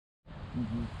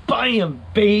Bam,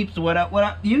 babes. What up,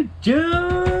 YouTube?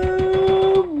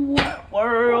 What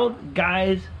world?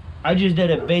 Guys, I just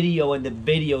did a video and the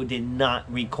video did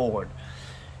not record.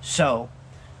 So,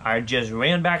 I just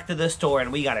ran back to the store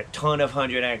and we got a ton of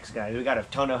 100x, guys. We got a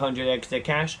ton of 100x to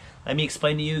cash. Let me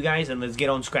explain to you guys and let's get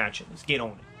on scratching. Let's get on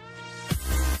it.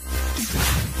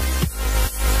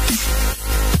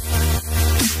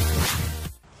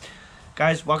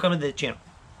 Guys, welcome to the channel.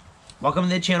 Welcome to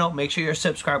the channel. Make sure you're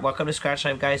subscribed. Welcome to Scratch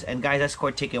Life, guys. And guys, I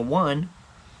scored ticket 1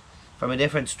 from a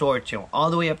different store too,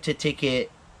 all the way up to ticket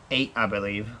 8, I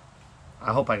believe.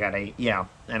 I hope I got 8. Yeah,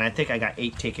 and I think I got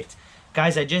 8 tickets.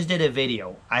 Guys, I just did a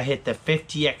video. I hit the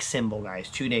 50x symbol, guys,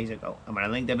 2 days ago. I'm gonna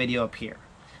link the video up here.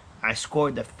 I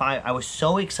scored the 5. I was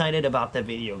so excited about the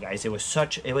video, guys. It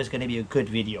was gonna be a good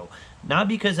video. Not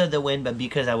because of the win, but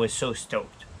because I was so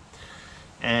stoked.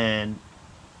 And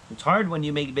it's hard when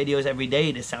you make videos every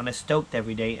day to sound as stoked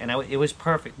every day. And it was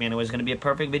perfect, man. It was going to be a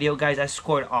perfect video, guys. I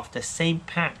scored off the same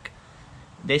pack.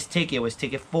 This ticket was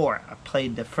ticket 4. I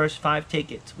played the first 5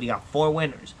 tickets. We got 4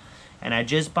 winners. And I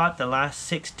just bought the last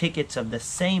 6 tickets of the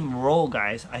same roll,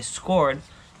 guys. I scored.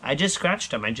 I just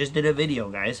scratched them. I just did a video,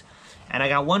 guys. And I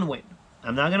got 1 win.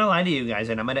 I'm not going to lie to you guys.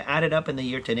 And I'm going to add it up in the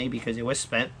year today because it was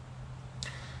spent.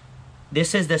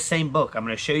 This is the same book. I'm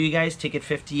going to show you guys ticket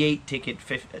 58,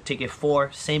 ticket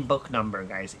 4, same book number,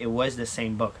 guys. It was the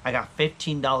same book. I got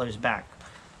 $15 back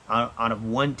out of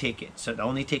 1 ticket. So the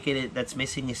only ticket that's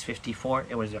missing is 54.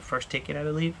 It was the first ticket, I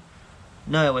believe.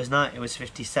 No, it was not. It was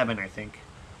 57, I think.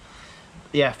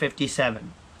 Yeah,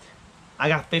 57. I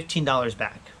got $15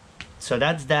 back. So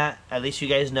that's that. At least you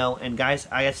guys know. And guys,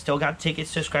 I still got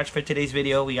tickets to scratch for today's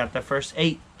video. We got the first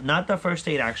 8. Not the first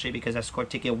 8 actually, because I scored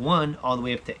ticket 1 all the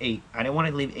way up to 8. I didn't want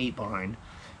to leave 8 behind.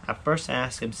 At first I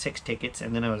asked him 6 tickets,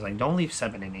 and then I was like, don't leave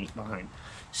 7 and 8 behind.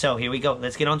 So here we go.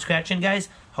 Let's get on scratching, guys.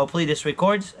 Hopefully this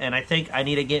records, and I think I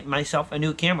need to get myself a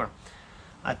new camera.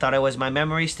 I thought it was my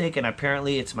memory stick, and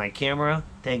apparently it's my camera.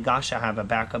 Thank gosh I have a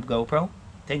backup GoPro.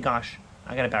 Thank gosh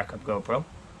I got a backup GoPro.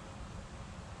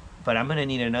 But I'm going to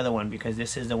need another one because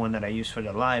this is the one that I use for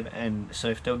the live. And so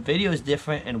if the video is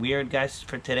different and weird, guys,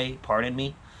 for today, pardon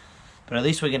me. But at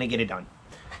least we're going to get it done.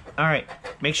 Alright,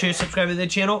 make sure you subscribe to the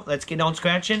channel. Let's get on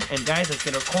scratching. And guys, let's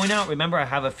get our coin out. Remember, I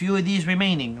have a few of these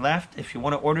remaining left. If you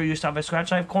want to order yourself a Scratch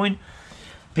Life coin,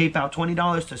 PayPal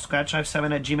 $20 to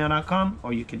scratchlife7@gmail.com.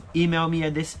 Or you can email me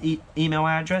at this email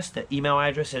address. The email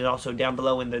address is also down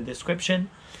below in the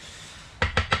description.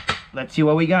 Let's see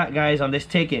what we got, guys, on this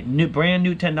ticket. Brand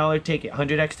new $10 ticket,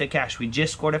 100x to cash. We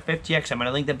just scored a 50x. I'm going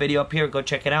to link the video up here. Go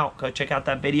check it out. Go check out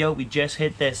that video. We just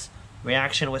hit this.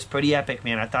 Reaction was pretty epic,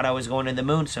 man. I thought I was going to the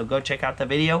moon, so go check out the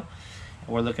video.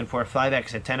 And we're looking for a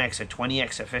 5x, a 10x, a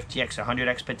 20x, a 50x, a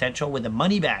 100x potential with a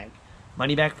money bag.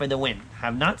 Money bag for the win.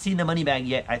 Have not seen the money bag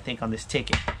yet, I think, on this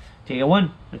ticket. Ticket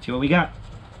 1. Let's see what we got.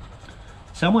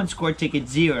 Someone scored ticket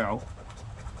 0.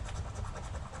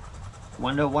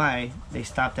 Wonder why they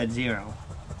stopped at 0.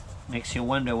 Makes you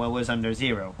wonder what was under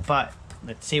 0. But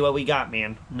let's see what we got,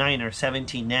 man. 9 or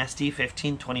 17, nasty,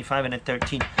 15, 25, and a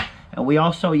 13. And we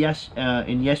also,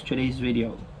 in yesterday's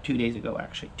video, 2 days ago,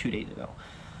 actually, 2 days ago,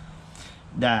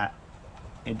 that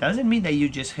it doesn't mean that you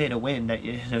just hit a win, that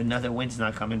another win's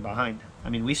not coming behind. I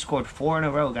mean, we scored 4 in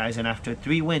a row, guys, and after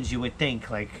 3 wins, you would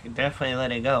think, like, definitely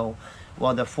let it go.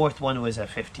 Well, the 4th one was a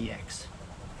 50x.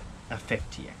 A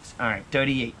 50x. Alright,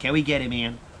 38. Can we get it,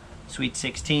 man? Sweet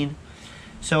 16.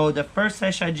 So the first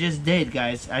session I just did,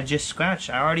 guys, I just scratched.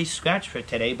 I already scratched for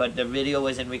today, but the video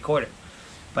wasn't recorded.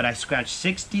 But I scratched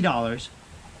 $60.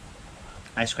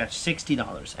 I scratched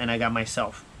 $60, and I got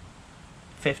myself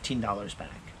 $15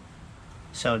 back.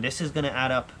 So this is going to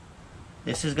add up.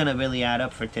 This is going to really add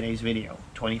up for today's video.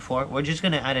 24. We're just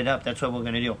going to add it up. That's what we're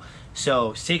going to do.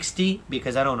 So 60,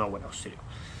 because I don't know what else to do.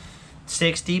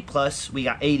 60 plus, we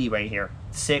got 80 right here.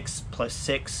 6 plus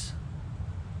 6.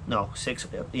 No, 6,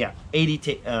 yeah.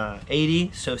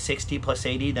 80, so 60 plus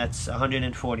 80, that's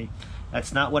 140.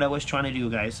 That's not what I was trying to do,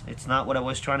 guys. It's not what I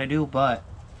was trying to do, but,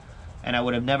 and I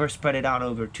would have never spread it out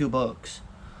over 2 books.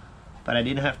 But I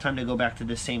didn't have time to go back to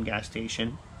the same gas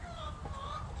station.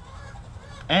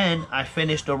 And I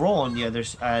finished the roll on the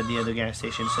other gas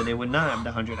station, so they would not have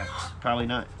the 100x. Probably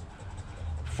not.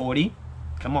 40.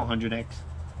 Come on, 100x.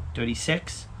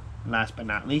 36. Last but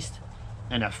not least.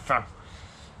 And a 4.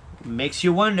 Makes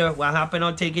you wonder what happened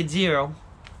on ticket 0.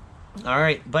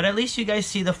 Alright, but at least you guys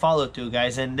see the follow through,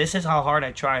 guys. And this is how hard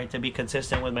I try to be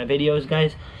consistent with my videos,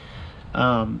 guys.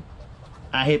 I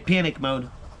hit panic mode.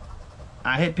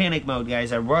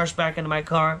 Guys. I rushed back into my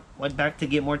car, went back to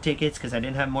get more tickets because I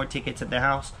didn't have more tickets at the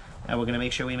house, and we're gonna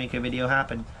make sure we make a video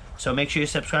happen. So make sure you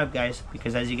subscribe, guys,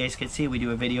 because as you guys can see, we do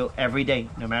a video every day.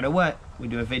 No matter what, we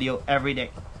do a video every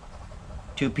day.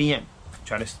 2 p.m.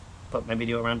 Try to put my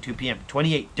video around 2 p.m.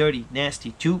 28, dirty,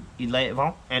 nasty, 2,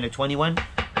 11, and a 21.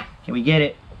 Can we get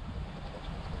it?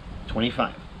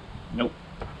 25. Nope.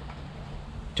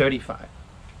 35.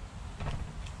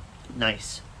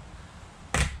 Nice.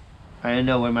 I didn't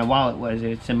know where my wallet was.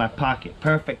 It's in my pocket.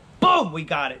 Perfect. Boom, we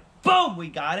got it. Boom, we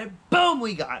got it. Boom,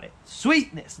 we got it.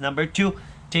 Sweetness. Number 2.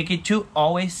 Ticket 2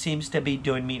 always seems to be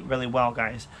doing me really well,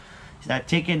 guys. It's that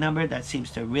ticket number that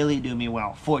seems to really do me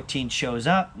well. 14 shows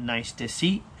up. Nice to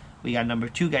see. We got number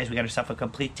 2, guys. We got ourselves a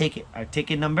complete ticket. Our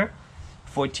ticket number,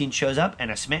 14 shows up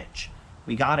and a smash.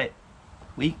 We got it.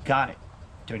 We got it.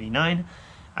 39.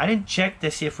 I didn't check to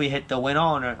see if we hit the win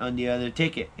on the other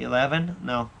ticket. 11.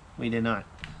 No, we did not.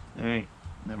 All right.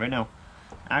 Never know.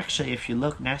 Actually, if you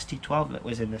look, nasty 12, it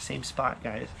was in the same spot,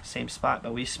 guys. Same spot,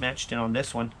 but we smashed it on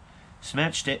this one.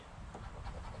 Smashed it.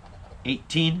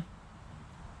 18.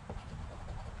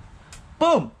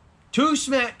 Boom! 2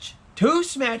 smash. 2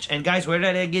 smash. And guys, where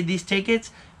did I get these tickets?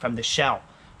 From the shell.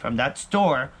 From that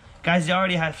store. Guys, they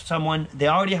already have someone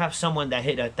that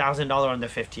hit $1,000 on the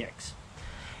 50x.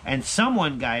 And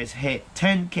someone, guys, hit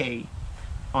 10K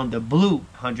on the blue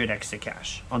 100 extra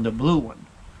cash. On the blue one.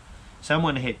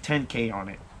 Someone hit 10K on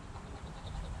it.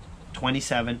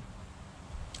 27.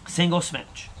 Single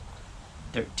smash.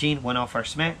 13. Went off our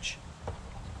smash.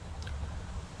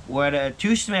 We're at a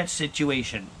 2 smash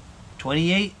situation.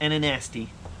 28 and a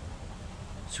nasty.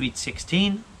 Sweet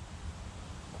 16.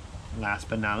 Last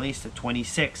but not least, a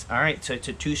 26. Alright, so it's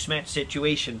a 2 smash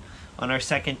situation on our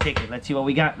second ticket. Let's see what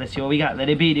we got. Let's see what we got. Let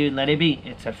it be, dude. Let it be.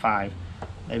 It's a 5.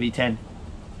 Let it be 10.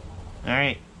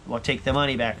 Alright, we'll take the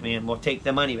money back, man. We'll take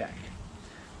the money back.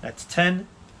 That's 10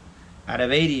 out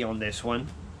of 80 on this one.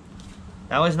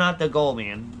 That was not the goal,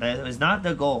 man. That was not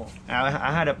the goal.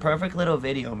 I had a perfect little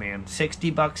video, man. 60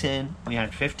 bucks in. We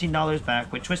had $15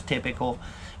 back, which was typical.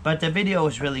 But the video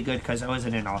was really good because I was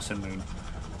in an awesome mood.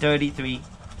 33,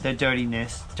 the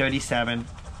dirtiness. 37,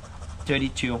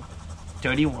 32,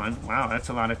 31. Wow, that's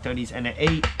a lot of 30s. And an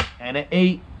 8, and an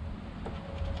 8.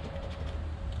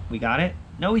 We got it?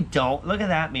 No, we don't. Look at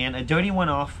that, man. A dirty one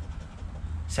off.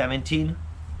 17.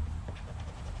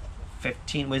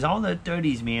 15 was all the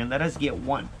 30s, man. Let us get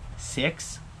 1.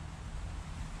 6.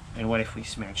 And what if we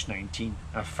smash 19?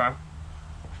 A 4.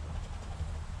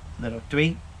 Little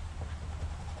 3.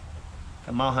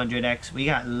 Come on, 100x. We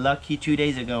got lucky 2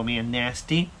 days ago, man.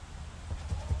 Nasty.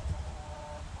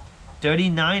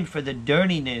 39 for the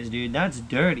dirtiness, dude. That's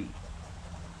dirty.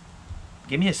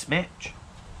 Give me a smash.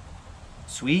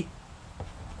 Sweet.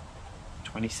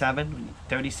 27. We need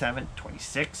 37.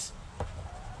 26.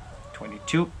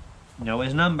 22.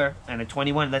 Noah's number. And a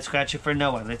 21. Let's scratch it for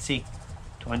Noah. Let's see.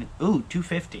 20. Ooh,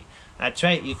 250. That's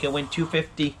right. You can win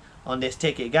 250 on this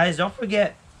ticket. Guys, don't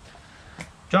forget.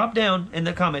 Drop down in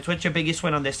the comments. What's your biggest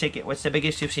win on this ticket? What's the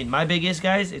biggest you've seen? My biggest,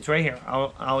 guys, it's right here.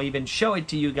 I'll even show it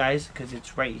to you guys because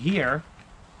it's right here.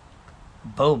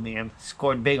 Boom, man.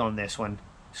 Scored big on this one.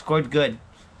 Scored good.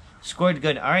 Scored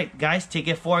good. All right, guys,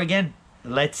 ticket 4 again.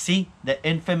 Let's see the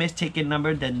infamous ticket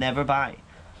number, the never buy.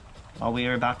 While we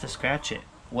are about to scratch it.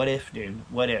 What if, dude?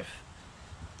 What if?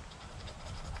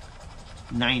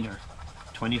 9er.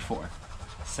 24.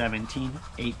 17.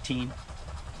 18.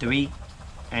 3.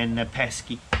 And the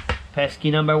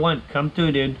pesky number 1. Come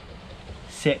through, dude.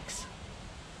 6.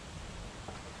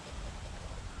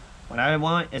 What I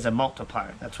want is a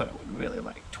multiplier. That's what I would really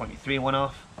like. 23 went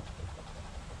off.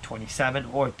 27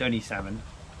 or 37.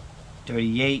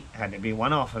 38 had to be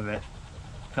 1 off of it.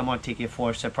 Come on, ticket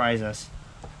 4, surprise us.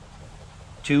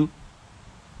 2.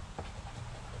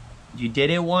 You did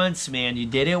it once, man. You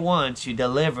did it once. You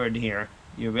delivered here.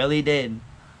 You really did.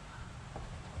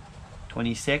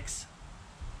 26.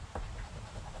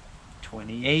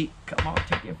 28. Come on,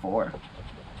 ticket 4.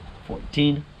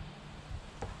 14.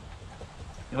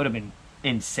 It would have been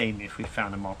insane if we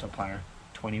found a multiplier.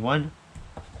 21.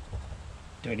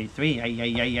 33.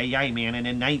 Ay, man. And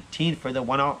then 19 for the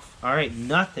 1 off. Alright,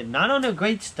 nothing. Not on a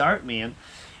great start, man.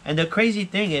 And the crazy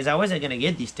thing is, I wasn't going to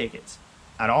get these tickets.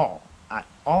 At all. At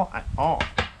all.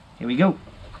 Here we go.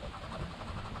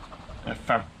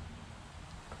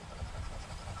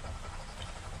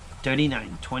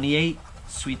 39. 28.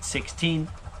 Sweet 16.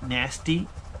 Nasty.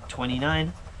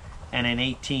 29. And an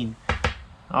 18.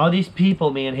 All these people,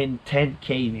 man, hitting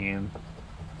 10K, man.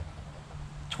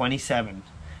 27.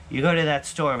 You go to that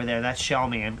store over there, that shell,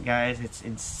 man, guys, it's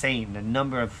insane. The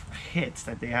number of hits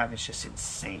that they have is just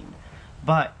insane.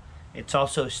 But it's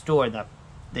also a store that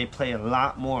they play a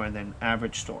lot more than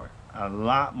average store. A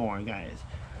lot more, guys.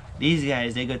 These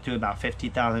guys, they go through about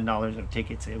 $50,000 of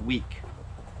tickets a week.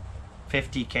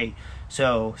 50K.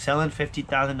 So selling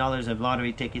 $50,000 of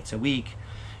lottery tickets a week,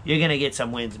 you're gonna get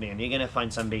some wins, man. You're gonna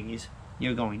find some biggies.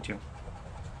 You're going to.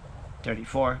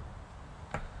 34.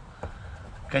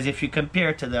 Because if you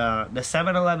compare to the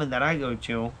 7-Eleven that I go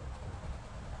to,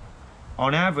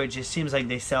 on average, it seems like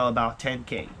they sell about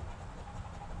 10K.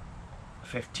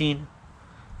 15.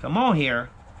 Come on here.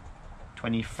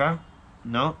 24.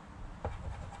 No.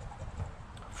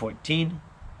 14.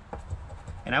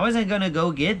 And I wasn't gonna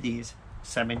go get these.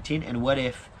 17. And what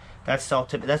if? That's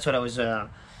what I was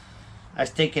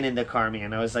thinking in the car,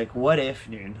 man. I was like, what if,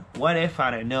 dude? What if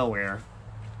out of nowhere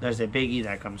there's a biggie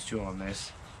that comes through on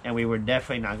this? And we were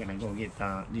definitely not gonna go get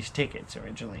these tickets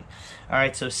originally. All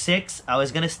right, so 6. I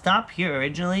was gonna stop here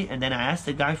originally, and then I asked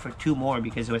the guy for 2 more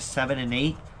because it was 7 and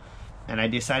 8, and I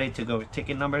decided to go with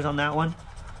ticket numbers on that one.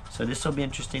 So this will be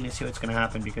interesting to see what's gonna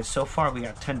happen, because so far we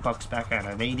got 10 bucks back out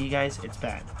of 80, guys. It's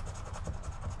bad.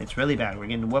 It's really bad. We're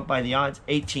getting whooped by the odds.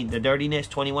 18, the dirtiness.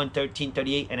 21, 13,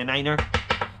 38, and a 9er.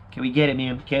 Can we get it,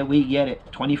 man? Can we get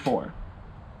it? 24.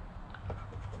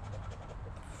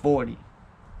 40.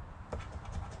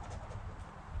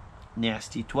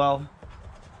 Nasty 12.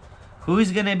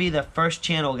 Who's gonna be the first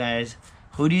channel, guys?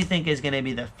 Who do you think is gonna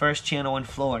be the first channel in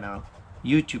Florida,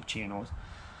 YouTube channels,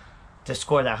 to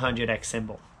score that 100x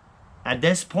symbol? At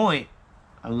this point,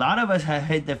 a lot of us have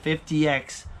hit the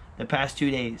 50x the past 2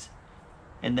 days,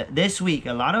 and this week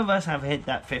a lot of us have hit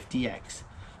that 50x.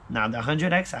 Now the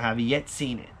 100x, I have yet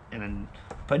seen it. And then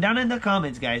put down in the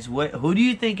comments, guys, who do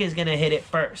you think is gonna hit it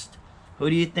first? Who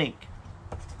do you think?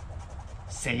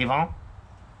 Save on.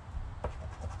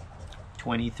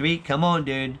 23. Come on,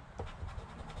 dude.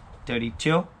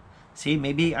 32. See,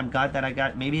 maybe I'm glad that I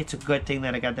got. Maybe it's a good thing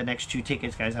that I got the next 2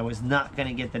 tickets, guys. I was not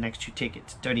gonna get the next 2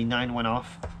 tickets. 39 went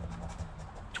off.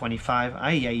 25.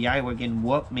 Ay, we're getting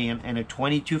whooped, man. And a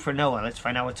 22 for Noah. Let's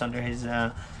find out what's under his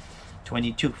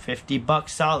 22. 50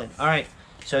 bucks solid. All right.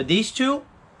 So these 2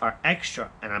 are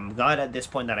extra, and I'm glad at this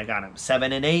point that I got them.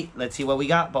 7 and 8. Let's see what we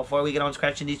got before we get on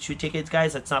scratching these 2 tickets,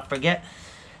 guys. Let's not forget,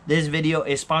 this video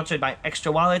is sponsored by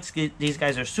Ekstesr wallets. These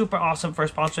guys are super awesome for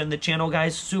sponsoring the channel,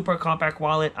 guys. Super compact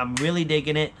wallet. I'm really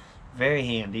digging it. Very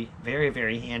handy. Very,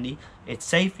 very handy. It's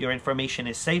safe. Your information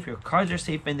is safe. Your cards are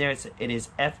safe in there. It is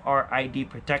FRID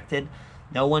protected.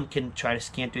 No one can try to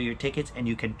scan through your tickets, and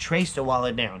you can trace the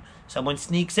wallet down. Someone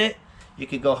sneaks it, you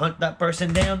can go hunt that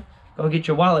person down, go get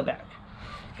your wallet back.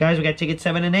 Guys, we got tickets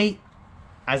 7 and 8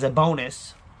 as a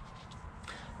bonus.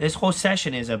 This whole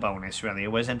session is a bonus, really.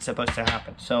 It wasn't supposed to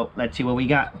happen. So let's see what we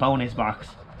got. Bonus box.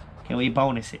 Can we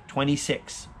bonus it?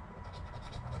 26.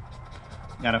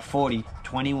 Got a 40,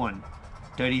 21,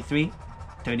 33,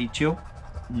 32,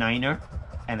 9er,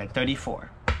 and a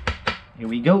 34. Here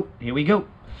we go. Here we go.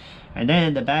 And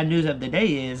then the bad news of the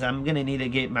day is I'm going to need to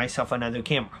get myself another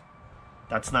camera.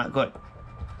 That's not good.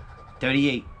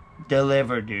 38.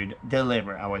 Deliver, dude.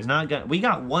 Deliver. I was not gonna. We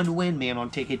got 1 win, man,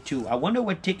 on ticket 2. I wonder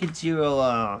what ticket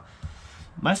 0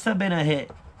 must have been a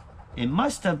hit. It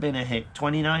must have been a hit.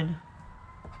 29.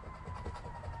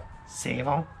 Save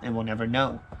all, and we'll never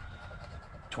know.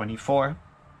 24.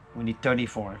 We need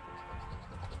 34.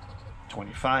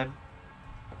 25.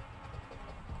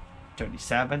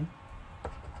 37.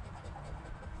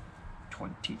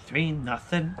 23.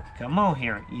 Nothing. Come on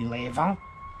here. 11.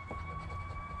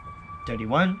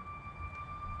 31.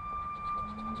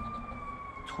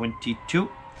 22.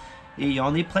 You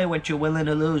only play what you're willing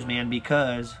to lose, man,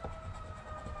 because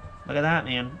look at that,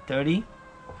 man. 30.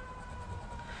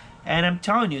 And I'm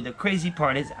telling you, the crazy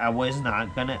part is I was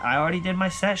not gonna. I already did my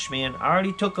sesh, man. I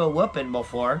already took a whooping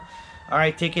before.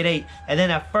 Alright, ticket 8. And then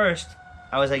at first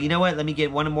I was like, you know what, let me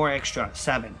get 1 more extra.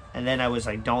 7. And then I was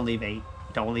like, don't leave 8.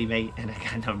 Don't leave 8. And I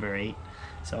got number 8.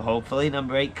 So hopefully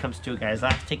number 8 comes through, guys.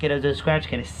 Last ticket of the scratch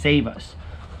gonna save us.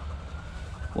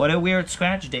 What a weird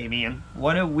scratch day, man.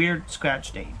 What a weird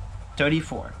scratch day.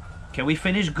 34. Can we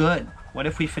finish good? What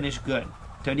if we finish good?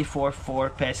 34, 4,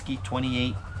 pesky,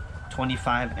 28,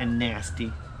 25, and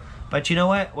nasty. But you know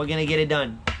what? We're gonna get it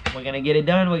done. We're gonna get it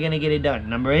done. We're gonna get it done.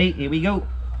 Number 8, here we go.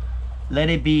 Let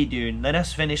it be, dude. Let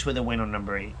us finish with a win on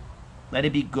number 8. Let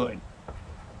it be good.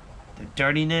 The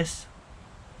dirtiness.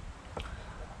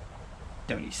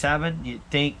 37.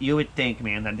 You would think,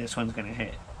 man, that this one's gonna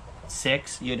hit.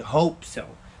 6. You'd hope so.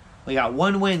 We got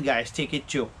 1 win, guys. Ticket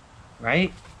 2,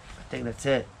 right? I think that's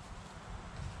it.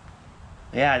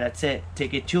 Yeah, that's it.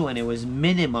 Ticket 2, and it was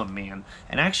minimum, man.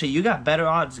 And actually, you got better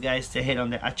odds, guys, to hit on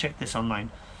that. I checked this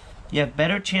online. You have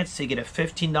better chance to get a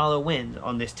 $15 win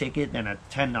on this ticket than a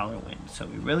 $10 win. So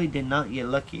we really did not get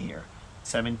lucky here.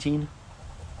 17,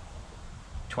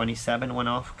 27 went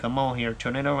off. Come on here.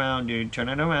 Turn it around, dude. Turn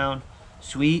it around.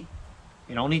 Sweet.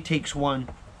 It only takes one.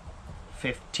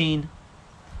 15.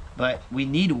 But we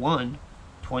need one.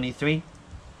 23.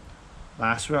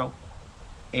 Last row.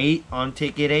 8 on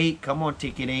ticket 8. Come on,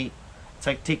 ticket 8. It's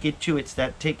like ticket 2. It's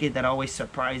that ticket that always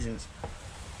surprises.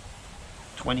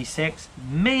 26.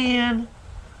 Man.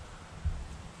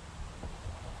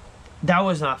 That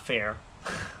was not fair.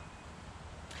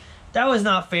 That was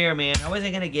not fair, man. I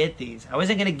wasn't going to get these. I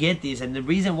wasn't going to get these. And the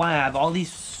reason why I have all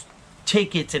these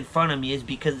tickets in front of me is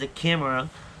because the camera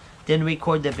didn't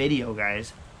record the video,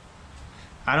 guys.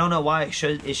 I don't know why it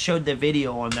showed the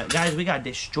video on that. Guys, we got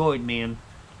destroyed, man.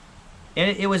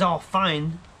 It was all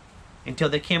fine until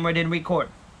the camera didn't record.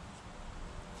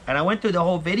 And I went through the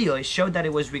whole video. It showed that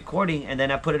it was recording, and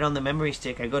then I put it on the memory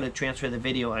stick. I go to transfer the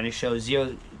video, and it shows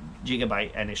 0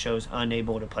 GB, and it shows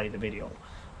unable to play the video.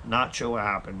 Not sure what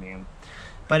happened, man.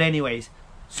 But anyways,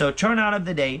 so turnout of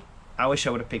the day. I wish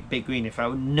I would have picked Big Green. If I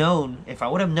would have known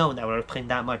that I would have played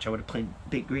that much, I would have played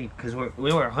Big Green. Because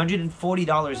we were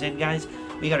 $140 in, guys.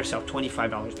 We got ourselves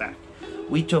 $25 back.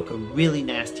 We took a really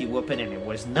nasty whooping, and it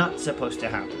was not supposed to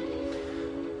happen.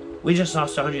 We just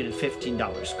lost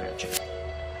 $115 scratching.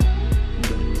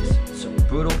 So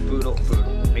brutal, brutal,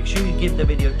 brutal. Make sure you give the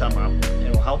video a thumb up.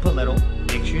 It'll help a little.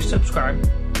 Make sure you subscribe.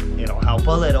 It'll help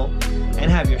a little. And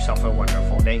have yourself a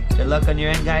wonderful day. Good luck on your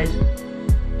end, guys.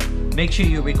 Make sure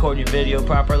you record your video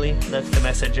properly. That's the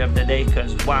message of the day,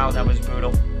 because wow, that was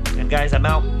brutal. And guys, I'm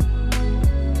out.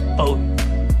 Boat.